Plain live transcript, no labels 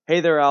Hey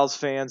there, Owls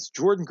fans.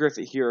 Jordan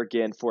Griffith here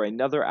again for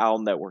another Owl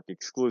Network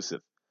exclusive.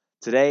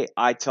 Today,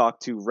 I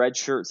talked to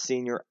redshirt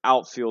senior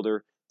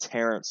outfielder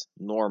Terrence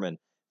Norman.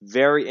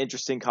 Very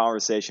interesting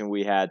conversation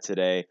we had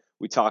today.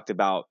 We talked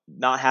about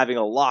not having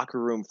a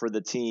locker room for the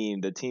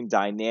team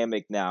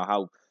dynamic now,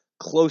 how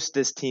close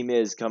this team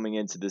is coming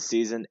into the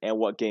season, and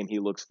what game he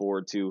looks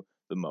forward to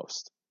the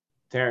most.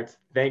 Terrence,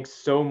 thanks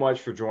so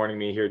much for joining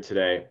me here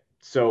today.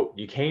 So,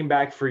 you came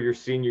back for your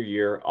senior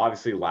year.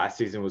 Obviously, last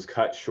season was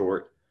cut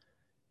short.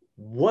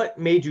 What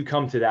made you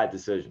come to that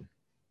decision?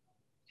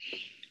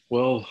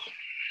 Well,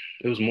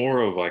 it was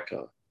more of like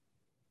a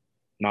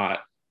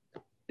not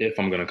if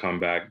I'm going to come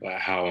back, but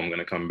how I'm going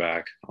to come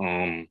back.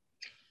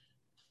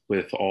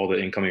 With all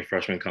the incoming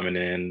freshmen coming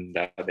in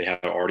that they had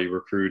already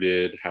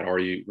recruited, had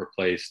already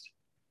replaced,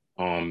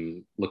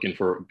 already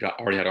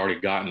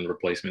gotten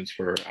replacements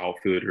for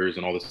outfielders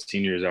and all the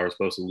seniors that were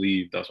supposed to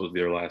leave. That was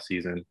their last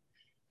season.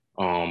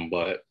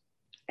 But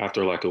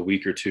after like a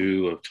week or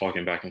two of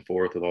talking back and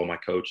forth with all my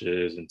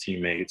coaches and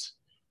teammates,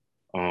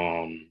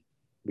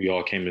 we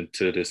all came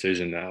into a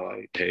decision that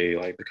like, hey,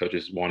 like the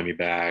coaches wanted me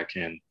back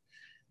and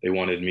they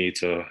wanted me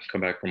to come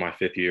back for my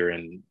fifth year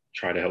and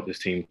try to help this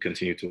team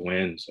continue to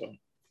win. So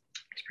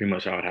it's pretty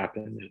much how it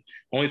happened. It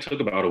only took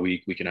about a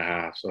week and a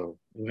half, so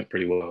it went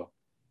pretty well.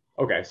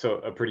 Okay, so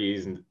a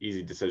pretty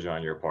easy decision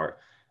on your part.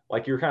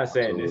 Like you were kind of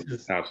saying,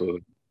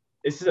 Absolutely.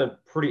 This is a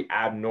pretty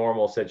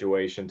abnormal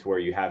situation to where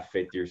you have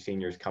fifth year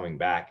seniors coming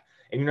back,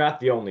 and you're not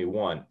the only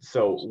one.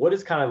 So, what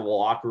is kind of the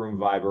locker room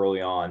vibe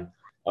early on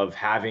of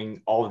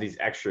having all of these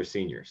extra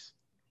seniors?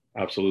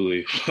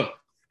 Absolutely.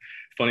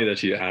 Funny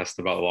that you asked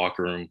about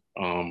locker room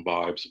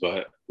vibes,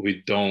 but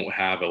we don't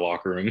have a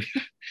locker room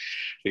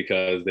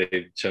because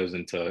they've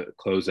chosen to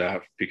close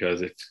that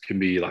because it can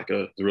be like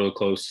a real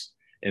close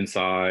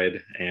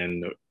inside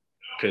and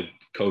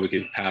COVID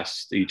could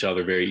pass each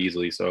other very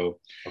easily. So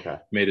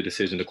made a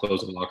decision to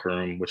close the locker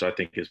room, which I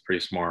think is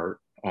pretty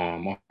smart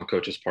on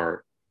coach's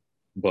part.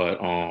 But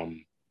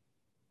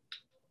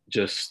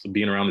just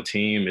being around the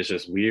team is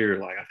just weird.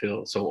 Like I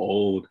feel so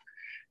old.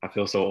 Like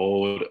the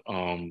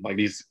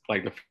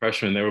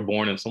freshmen, they were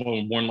born and some of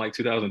them were born like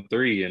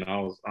 2003. And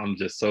I'm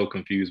just so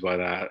confused by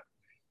that.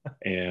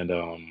 And,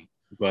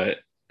 but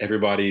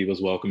everybody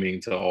was welcoming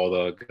to all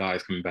the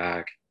guys coming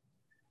back.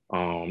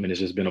 And it's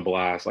just been a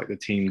blast. Like the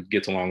team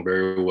gets along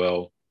very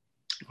well.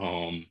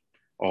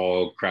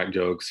 All crack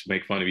jokes,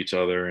 make fun of each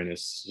other. And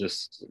it's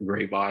just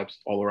great vibes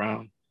all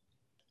around.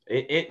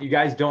 You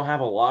guys don't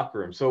have a locker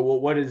room. So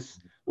what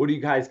do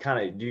you guys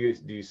kind of, do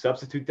you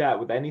substitute that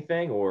with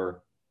anything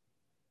or?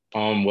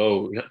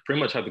 Well, we pretty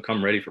much have to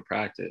come ready for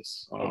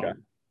practice. It's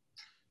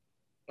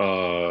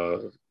a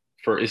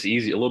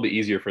little bit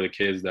easier for the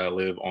kids that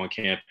live on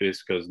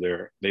campus because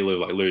they live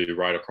like literally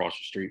right across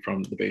the street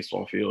from the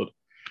baseball field.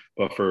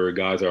 But for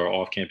guys that are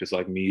off campus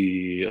like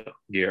me,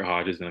 Garrett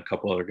Hodges, and a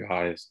couple other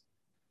guys,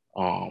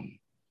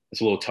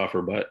 it's a little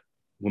tougher, but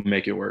we'll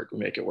make it work.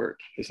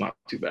 It's not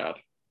too bad.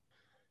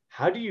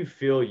 How do you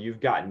feel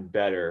you've gotten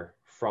better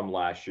from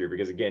last year?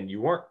 Because again,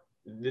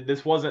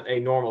 this wasn't a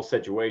normal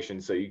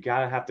situation. So you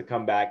kind of have to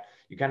come back.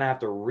 You kind of have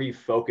to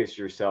refocus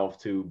yourself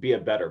to be a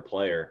better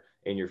player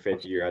in your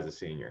fifth year as a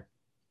senior.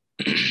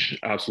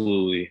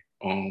 Absolutely.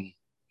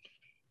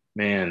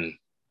 Man,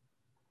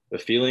 the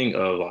feeling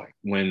of like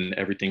when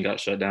everything got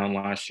shut down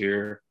last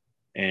year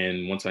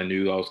and once I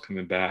knew I was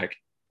coming back,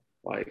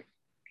 like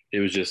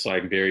it was just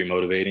like very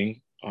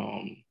motivating.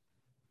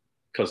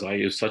 Cause like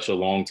it was such a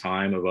long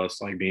time of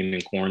us like being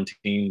in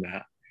quarantine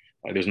that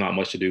like there's not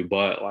much to do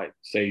but like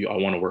say I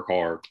want to work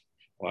hard,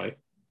 like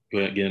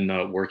getting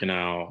up, working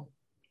out,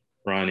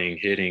 running,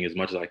 hitting as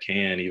much as I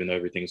can, even though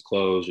everything's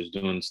closed, just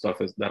doing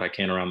stuff that I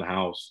can around the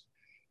house.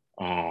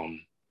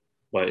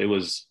 But it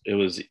was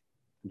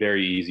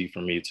very easy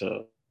for me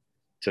to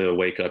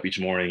wake up each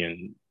morning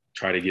and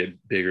try to get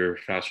bigger,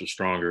 faster,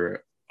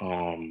 stronger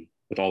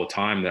with all the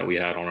time that we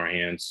had on our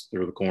hands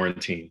through the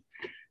quarantine.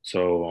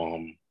 So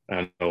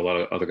I know a lot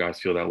of other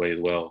guys feel that way as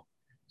well.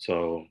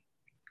 So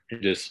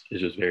it's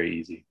just very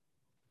easy.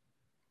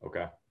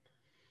 Okay.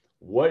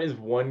 What is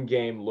one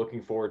game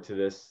looking forward to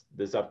this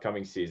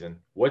upcoming season?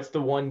 What's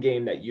the one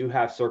game that you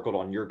have circled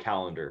on your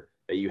calendar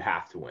that you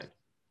have to win?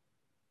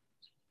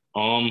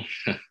 I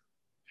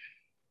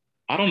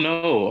don't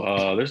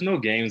know. There's no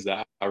games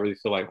that I really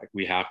feel like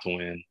we have to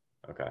win.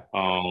 Okay.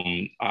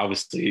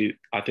 Obviously,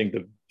 I think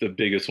the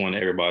biggest one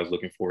everybody's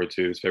looking forward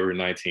to is February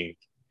 19th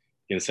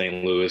in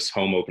St. Louis,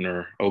 home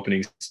opener,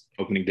 opening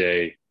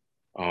day.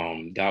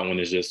 That one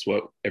is just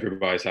what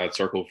everybody's had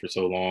circled for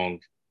so long.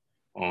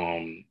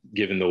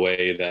 Given the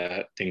way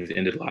that things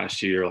ended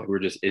last year, like we're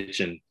just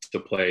itching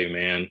to play,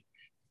 man.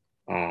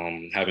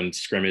 Having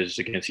scrimmaged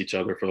against each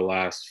other for the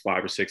last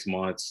 5 or 6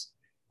 months.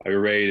 Like we're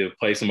ready to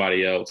play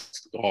somebody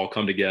else, all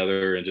come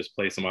together and just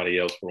play somebody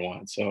else for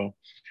once. So,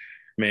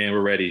 man, we're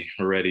ready.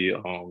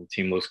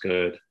 Team looks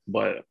good,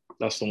 but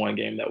that's the one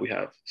game that we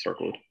have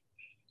circled.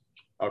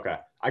 Okay.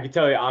 I can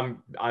tell you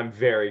I'm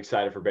very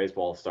excited for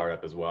baseball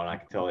startup as well, and I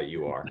can tell that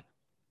you are.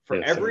 For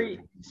Yes, every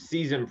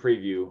season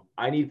preview,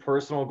 I need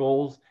personal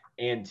goals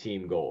and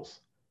team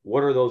goals.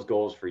 What are those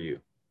goals for you?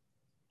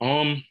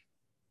 Um,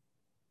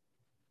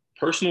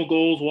 Personal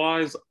goals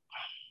wise,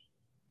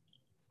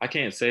 I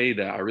can't say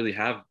that I really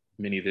have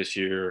many this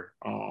year.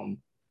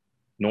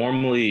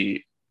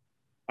 Normally,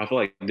 I feel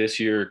like this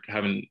year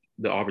having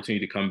the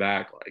opportunity to come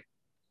back, like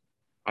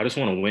I just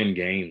want to win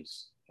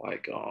games. I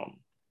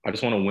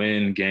just want to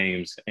win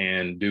games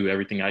and do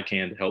everything I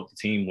can to help the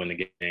team win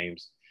the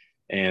games.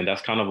 And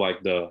that's kind of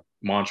like the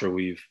mantra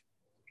we've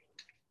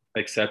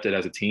accepted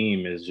as a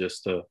team is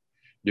just to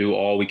do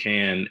all we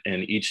can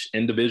and each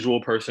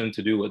individual person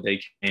to do what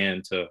they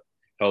can to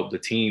help the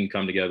team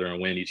come together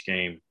and win each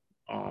game.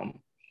 Um,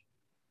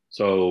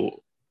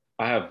 so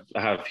I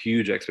have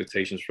huge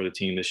expectations for the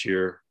team this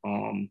year.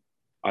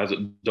 I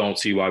don't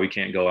see why we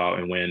can't go out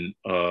and win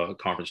a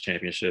conference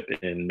championship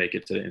and make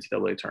it to the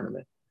NCAA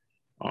tournament.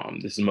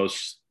 This is the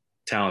most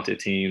talented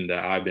team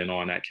that I've been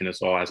on at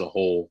Kennesaw as a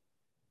whole,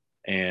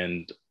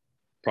 and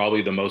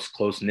probably the most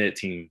close knit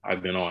team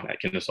I've been on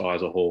at Kennesaw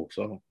as a whole.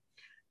 So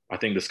I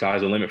think the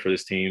sky's the limit for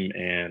this team,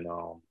 and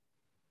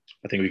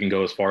I think we can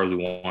go as far as we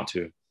want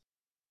to.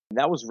 And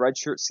that was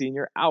redshirt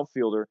senior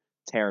outfielder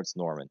Terrence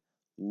Norman.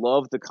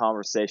 Love the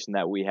conversation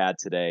that we had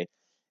today.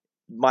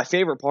 My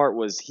favorite part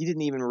was he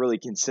didn't even really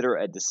consider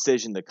a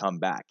decision to come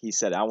back. He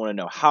said, I want to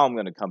know how I'm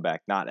going to come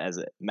back, not as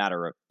a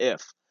matter of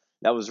if.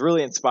 That was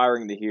really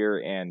inspiring to hear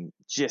and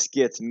just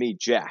gets me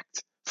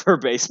jacked for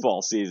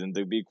baseball season,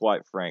 to be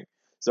quite frank.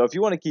 So if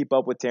you want to keep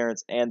up with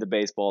Terrence and the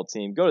baseball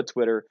team, go to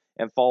Twitter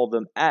and follow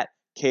them at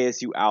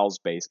KSU Owls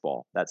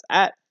Baseball. That's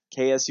at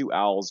KSU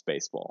Owls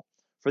Baseball.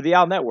 For the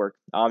Owl Network,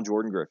 I'm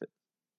Jordan Griffith.